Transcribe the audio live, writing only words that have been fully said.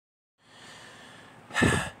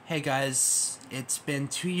Hey guys, it's been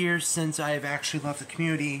 2 years since I've actually left the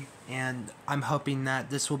community, and I'm hoping that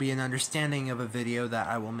this will be an understanding of a video that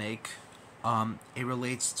I will make. It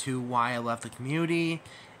relates to why I left the community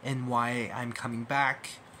and why I'm coming back.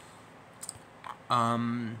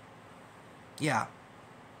 Um, yeah.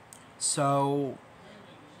 So,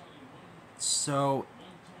 so,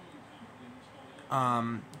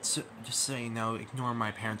 so, just so you know, ignore my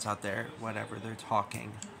parents out there, whatever, they're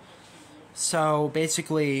talking. So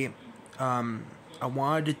basically, I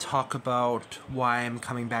wanted to talk about why I'm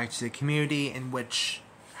coming back to the community, and which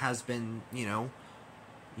has been, you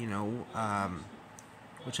know, um,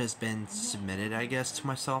 which has been submitted, I guess, to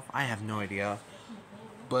myself. I have no idea.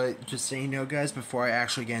 But just so you know, guys, before I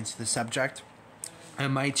actually get into the subject, I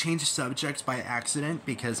might change the subject by accident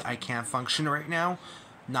because I can't function right now,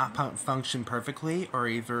 not function perfectly, or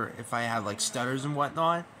either if I have like stutters and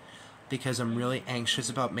whatnot, because I'm really anxious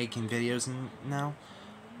about making videos now.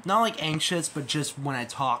 Not like anxious, but just when I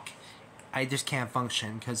talk, I just can't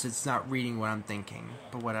function because it's not reading what I'm thinking,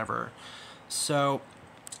 but whatever. So,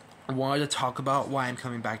 I wanted to talk about why I'm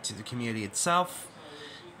coming back to the community itself,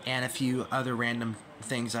 and a few other random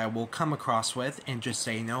things I will come across with, and just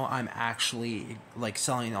say, no, I'm actually like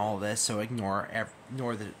selling all this, so ignore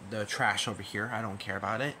the trash over here. I don't care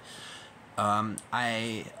about it.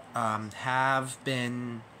 I have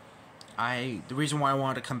been. The reason why I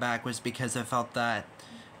wanted to come back was because I felt that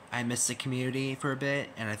I missed the community for a bit,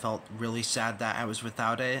 and I felt really sad that I was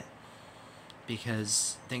without it,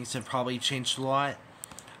 because things have probably changed a lot.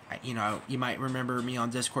 You might remember me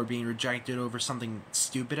on Discord being rejected over something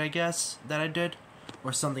stupid, I guess, that I did,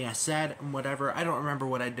 or something I said, and whatever. I don't remember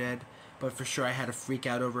what I did, but for sure I had to freak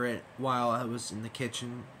out over it while I was in the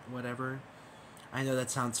kitchen, whatever. I know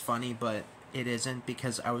that sounds funny, but it isn't,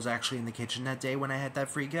 because I was actually in the kitchen that day when I had that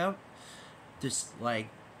freak out. Just like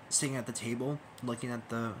sitting at the table, looking at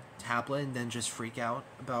the tablet, and then just freak out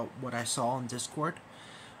about what I saw on Discord.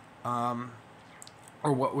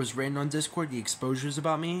 Or what was written on Discord, the exposures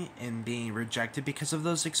about me, and being rejected because of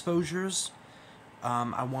those exposures.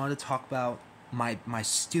 I wanted to talk about my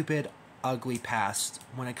stupid, ugly past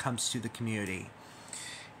when it comes to the community.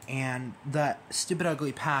 And that stupid,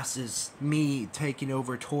 ugly past is me taking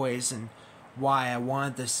over toys, and why I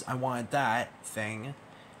wanted this, I wanted that thing,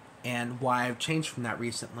 and why I've changed from that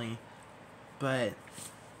recently. But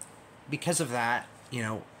because of that,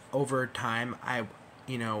 over time,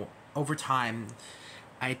 over time,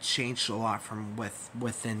 I changed a lot from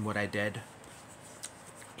within what I did.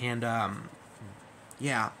 And,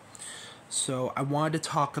 yeah. So I wanted to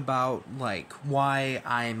talk about, like, why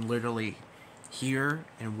I'm literally here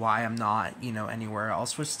and why I'm not, anywhere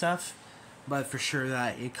else with stuff. But for sure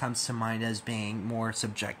that it comes to mind as being more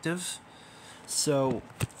subjective. So,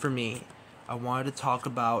 for me, I wanted to talk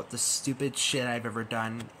about the stupid shit I've ever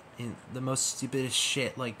done, in the most stupidest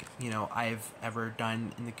shit, like, I've ever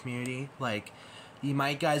done in the community. Like, you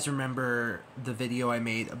might guys remember the video I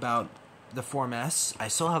made about the Form S. I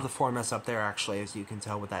still have the Form S up there, actually, as you can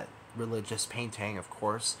tell with that religious painting, of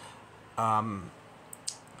course.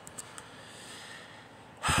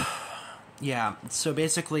 Yeah, so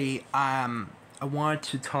basically, I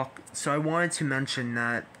wanted to mention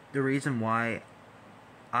that the reason why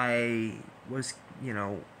I was,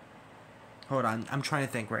 hold on, I'm trying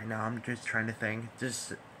to think right now. I'm just trying to think.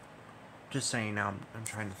 Just saying now, I'm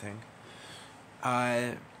trying to think.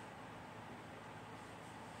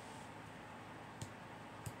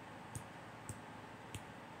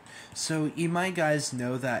 So you guys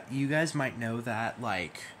might know that,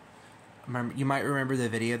 like, you might remember the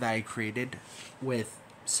video that I created with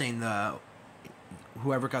saying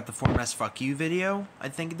whoever got the Form S fuck you video, I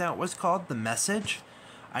think that was called, the message.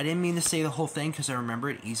 I didn't mean to say the whole thing because I remember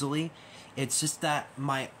it easily. It's just that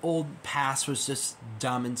my old past was just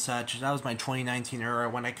dumb and such. That was my 2019 era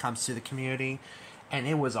when it comes to the community, and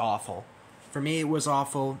it was awful. For me, it was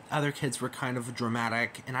awful. Other kids were kind of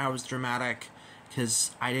dramatic, and I was dramatic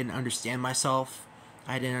because I didn't understand myself.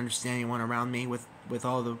 I didn't understand anyone around me with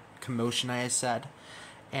all the commotion I had said.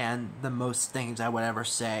 And the most things I would ever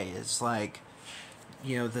say is like,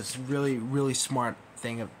 this really, really smart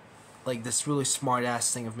thing of, like, this really smart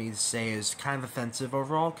ass thing of me to say is kind of offensive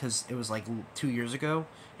overall, because it was like 2 years ago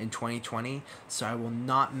in 2020. So I will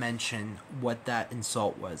not mention what that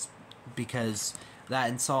insult was, because that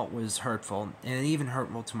insult was hurtful, and even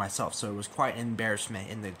hurtful to myself. So it was quite an embarrassment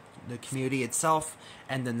in the community itself,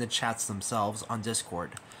 and then the chats themselves on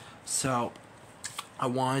Discord. So I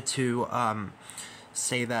wanted to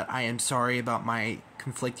say that I am sorry about my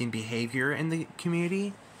conflicting behavior in the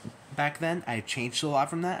community back then. I've changed a lot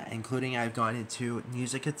from that, including I've gone into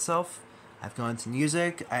music itself. I've gone to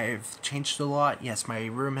music. I've changed a lot. Yes, my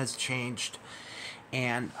room has changed.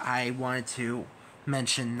 And I wanted to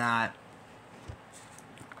mention that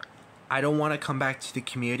I don't want to come back to the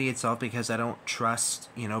community itself because I don't trust,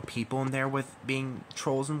 people in there with being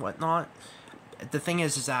trolls and whatnot. The thing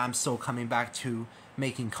is that I'm still coming back to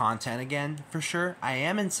making content again, for sure. I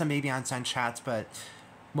am in some Baby Einstein chats, but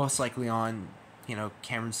most likely on,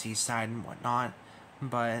 Cameron C's side and whatnot.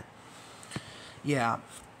 But, yeah.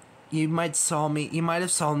 You might have saw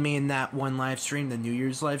me in that one live stream, the New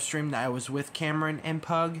Year's live stream, that I was with Cameron and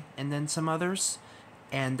Pug and then some others.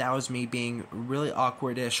 And that was me being really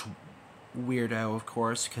awkward-ish weirdo, of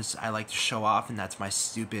course, because I like to show off, and that's my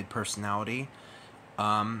stupid personality.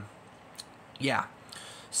 Yeah.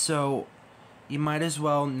 So, you might as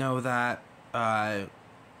well know that I'm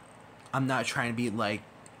not trying to be, like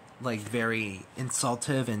very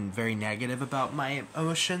insultive and very negative about my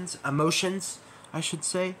emotions, I should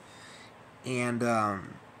say. And,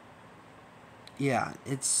 yeah,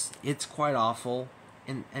 it's quite awful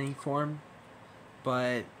in any form,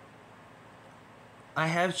 but I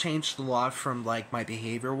have changed a lot from, like, my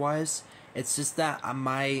behavior-wise. It's just that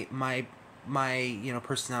my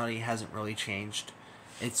personality hasn't really changed.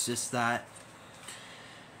 It's just that,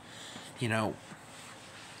 I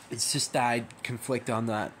conflict on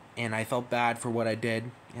that, and I felt bad for what I did,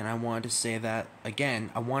 and I wanted to say that again.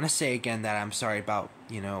 I want to say again that I'm sorry about,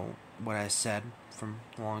 what I said from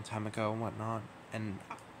a long time ago and whatnot. And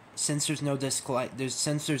since there's no dislike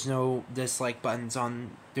buttons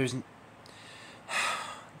on,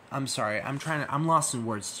 I'm sorry, I'm lost in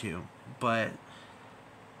words too, but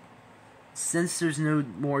since there's no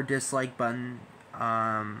more dislike button,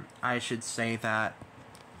 I should say that,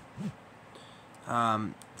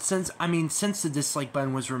 since the dislike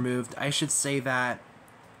button was removed, I should say that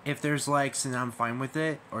if there's likes, then I'm fine with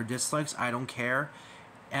it, or dislikes, I don't care.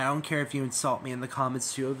 And I don't care if you insult me in the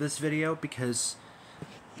comments too of this video, because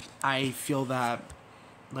I feel that,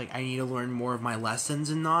 like, I need to learn more of my lessons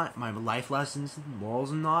and not my life lessons, morals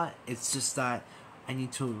and not. It's just that I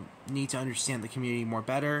need to understand the community more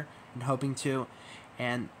better, and hoping to.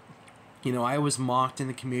 And I was mocked in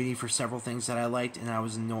the community for several things that I liked, and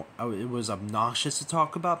it was obnoxious to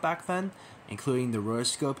talk about back then, including the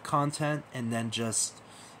rotoscope content, and then just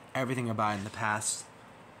everything about it in the past.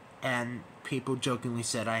 And people jokingly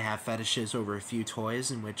said I have fetishes over a few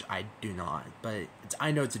toys, in which I do not. But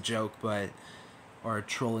I know it's a joke, or a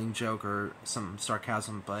trolling joke, or some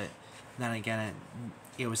sarcasm, but then again,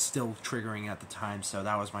 it was still triggering at the time, so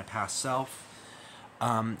that was my past self.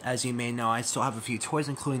 As you may know, I still have a few toys,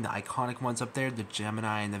 including the iconic ones up there, the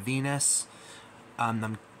Gemini and the Venus.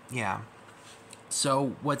 Yeah.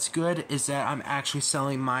 So, what's good is that I'm actually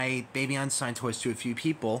selling my Baby Einstein toys to a few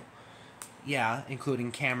people. Yeah,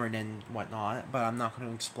 including Cameron and whatnot, but I'm not going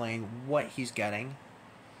to explain what he's getting,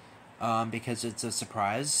 because it's a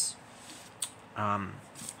surprise.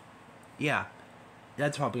 Yeah,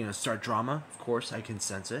 that's probably going to start drama, of course, I can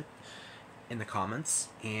sense it in the comments,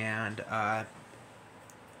 and,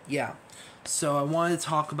 yeah, so I wanted to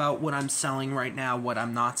talk about what I'm selling right now, what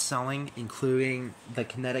I'm not selling, including the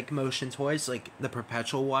kinetic motion toys, like the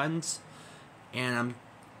perpetual ones, and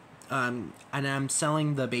I'm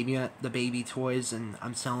selling the baby toys, and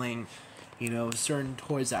I'm selling, certain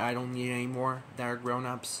toys that I don't need anymore, that are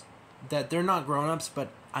grown-ups, that they're not grown-ups, but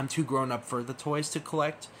I'm too grown-up for the toys to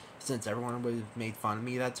collect, since everyone would have made fun of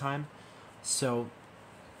me that time. So,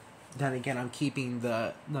 then again, I'm keeping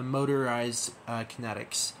the motorized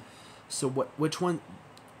kinetics. So which one?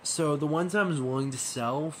 So the ones I'm willing to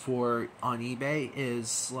sell for on eBay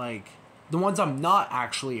is, like, the ones I'm not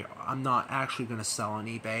actually going to sell on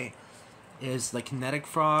eBay is the Kinetic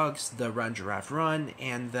Frogs, the Run Giraffe Run,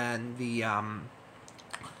 and then the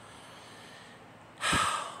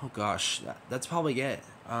oh gosh, that's probably it.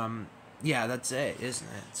 Yeah, that's it, isn't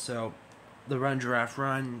it? So the Run Giraffe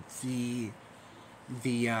Run, the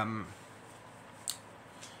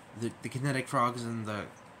Kinetic Frogs, and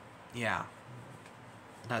yeah,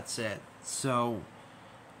 that's it. So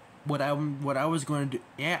what I was going to do,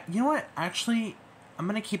 yeah, you know what, actually, I'm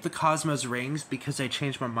going to keep the Cosmos rings because I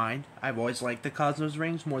changed my mind. I've always liked the Cosmos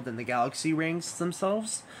rings more than the Galaxy rings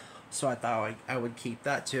themselves, so I thought I would keep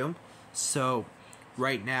that too. So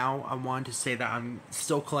right now, I wanted to say that I'm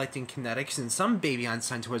still collecting kinetics and some Baby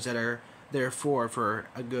Einstein toys that are there for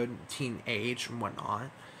a good teen age and whatnot,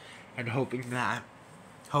 and hoping that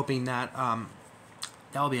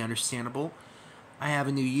that'll be understandable. I have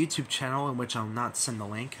a new YouTube channel in which I'll not send the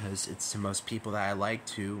link because it's to most people that I like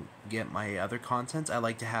to get my other content. I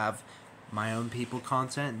like to have my own people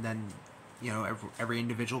content, and then every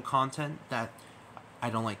individual content that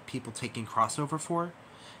I don't like people taking crossover for.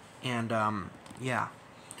 And, yeah.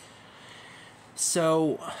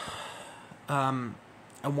 So,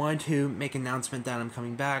 I wanted to make an announcement that I'm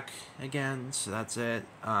coming back again, so that's it.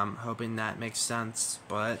 Hoping that makes sense,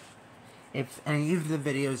 but if any of the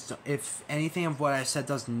videos, if anything of what I said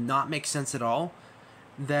does not make sense at all,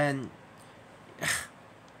 then I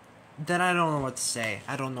don't know what to say.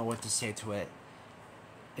 I don't know what to say to it.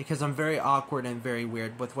 Because I'm very awkward and very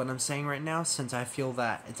weird with what I'm saying right now, since I feel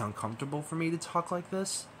that it's uncomfortable for me to talk like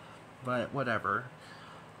this. But whatever.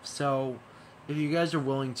 So, if you guys are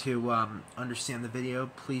willing to understand the video,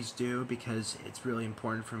 please do, because it's really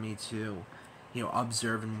important for me to,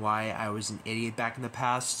 observe and why I was an idiot back in the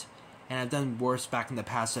past. And I've done worse back in the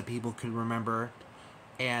past that people could remember.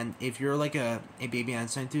 And if you're like a Baby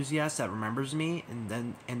Einstein enthusiast that remembers me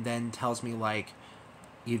and then tells me like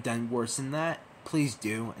you've done worse than that, please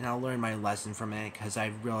do, and I'll learn my lesson from it, because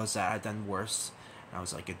I realized that I've done worse. I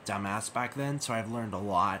was like a dumbass back then, so I've learned a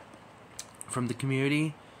lot from the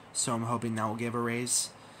community, so I'm hoping that will give a raise.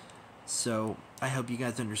 So I hope you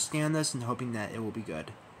guys understand this and hoping that it will be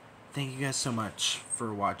good. Thank you guys so much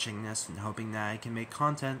for watching this and hoping that I can make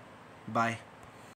content. Bye.